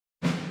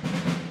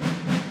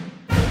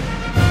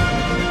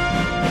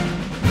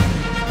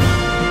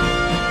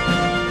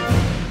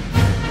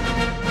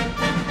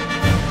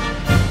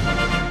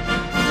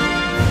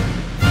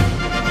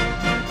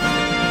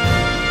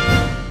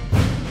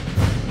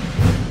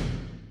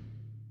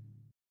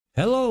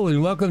Hello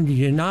and welcome to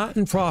Unite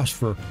and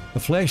Prosper. The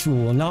flesh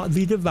will not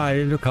be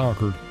divided or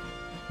conquered.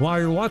 While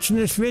you're watching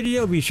this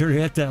video, be sure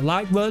to hit that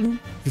like button,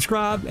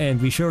 subscribe,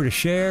 and be sure to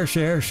share.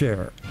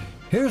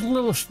 Here's a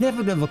little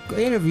snippet of an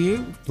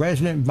interview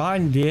President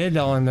Biden did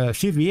on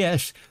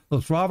CBS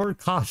with Robert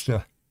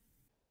Costa.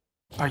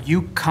 Are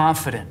you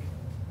confident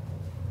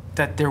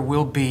that there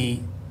will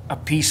be a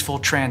peaceful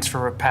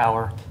transfer of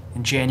power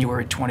in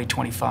January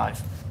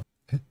 2025?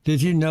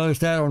 Did you notice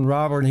that on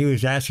Robert? He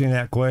was asking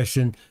that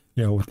question,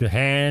 with the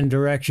hand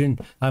direction.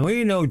 I mean,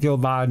 we know Joe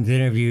Biden's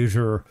interviews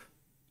are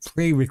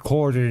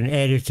pre-recorded and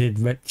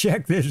edited, but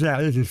check this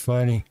out. This is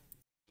funny.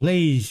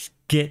 Please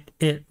get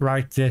it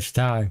right this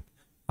time.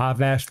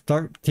 I've asked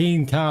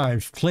 13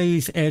 times.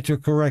 Please answer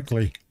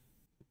correctly.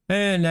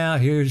 And now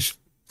here's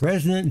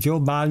President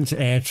Joe Biden's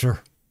answer.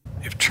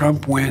 If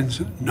Trump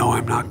wins, no,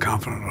 I'm not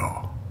confident at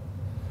all.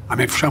 I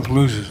mean, if Trump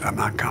loses, I'm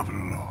not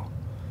confident at all.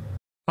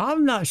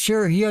 I'm not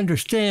sure he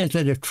understands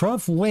that if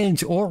Trump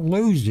wins or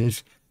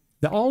loses,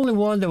 the only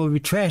one that will be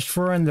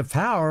transferring the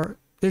power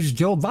is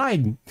Joe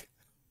Biden,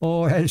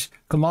 or has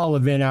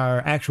Kamala been our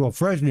actual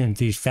president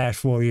these past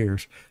 4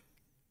 years.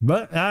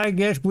 But I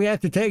guess we have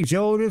to take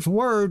Joe at his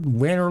word.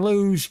 Win or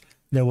lose,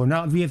 there will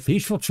not be a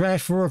peaceful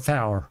transfer of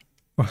power.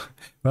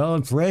 Well,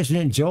 in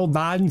President Joe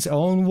Biden's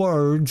own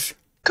words.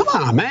 Come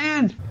on,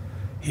 man.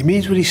 He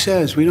means what he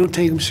says. We don't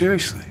take him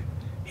seriously.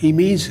 He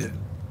means it.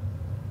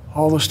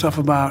 All the stuff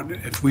about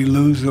if we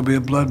lose, there'll be a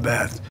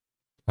bloodbath.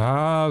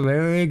 Ah,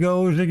 there he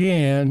goes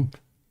again.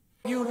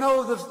 You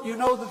know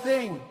the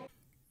thing.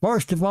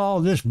 First of all,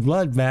 this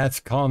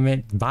bloodbath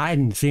comment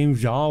Biden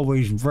seems to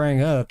always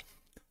bring up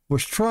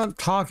was Trump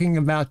talking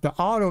about the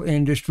auto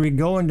industry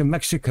going to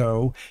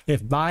Mexico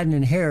if Biden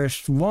and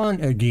Harris won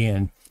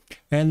again.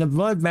 And the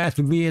bloodbath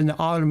would be in the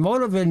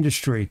automotive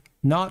industry,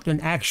 not an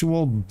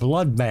actual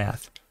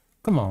bloodbath.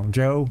 Come on,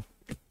 Joe.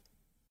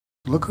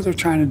 Look what they're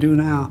trying to do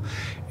now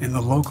in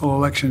the local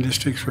election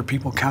districts where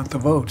people count the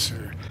votes.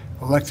 They're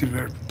elected,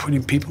 they're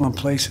putting people in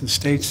place in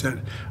states that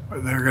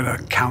they're going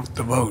to count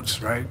the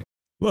votes, right?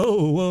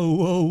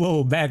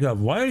 Whoa, back up.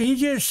 What did he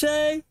just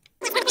say?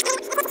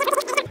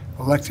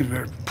 Elected,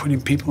 they're putting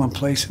people in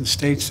place in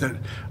states that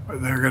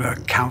they're going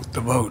to count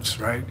the votes,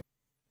 right?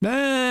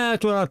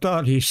 That's what I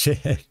thought he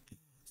said.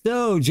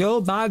 So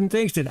Joe Biden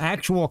thinks that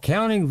actual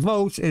counting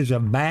votes is a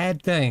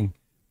bad thing.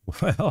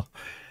 Well,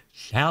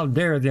 how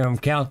dare them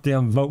count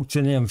them votes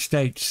in them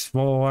states?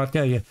 Boy, I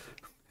tell you.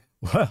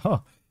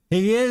 Well,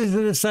 he is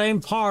in the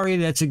same party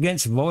that's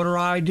against voter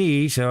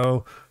ID,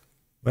 so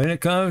when it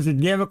comes to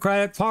the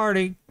Democratic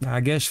Party, I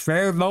guess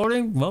fair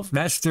voting, well,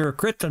 that's their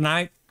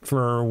kryptonite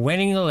for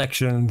winning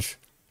elections.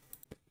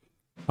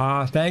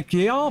 Thank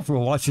you all for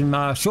watching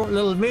my short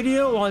little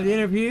video on the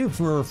interview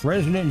for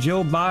President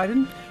Joe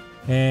Biden,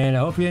 and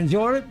I hope you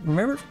enjoyed it.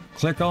 Remember,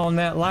 click on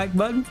that like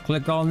button,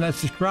 click on that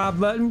subscribe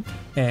button,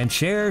 and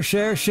share.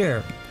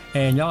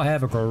 And y'all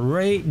have a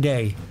great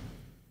day.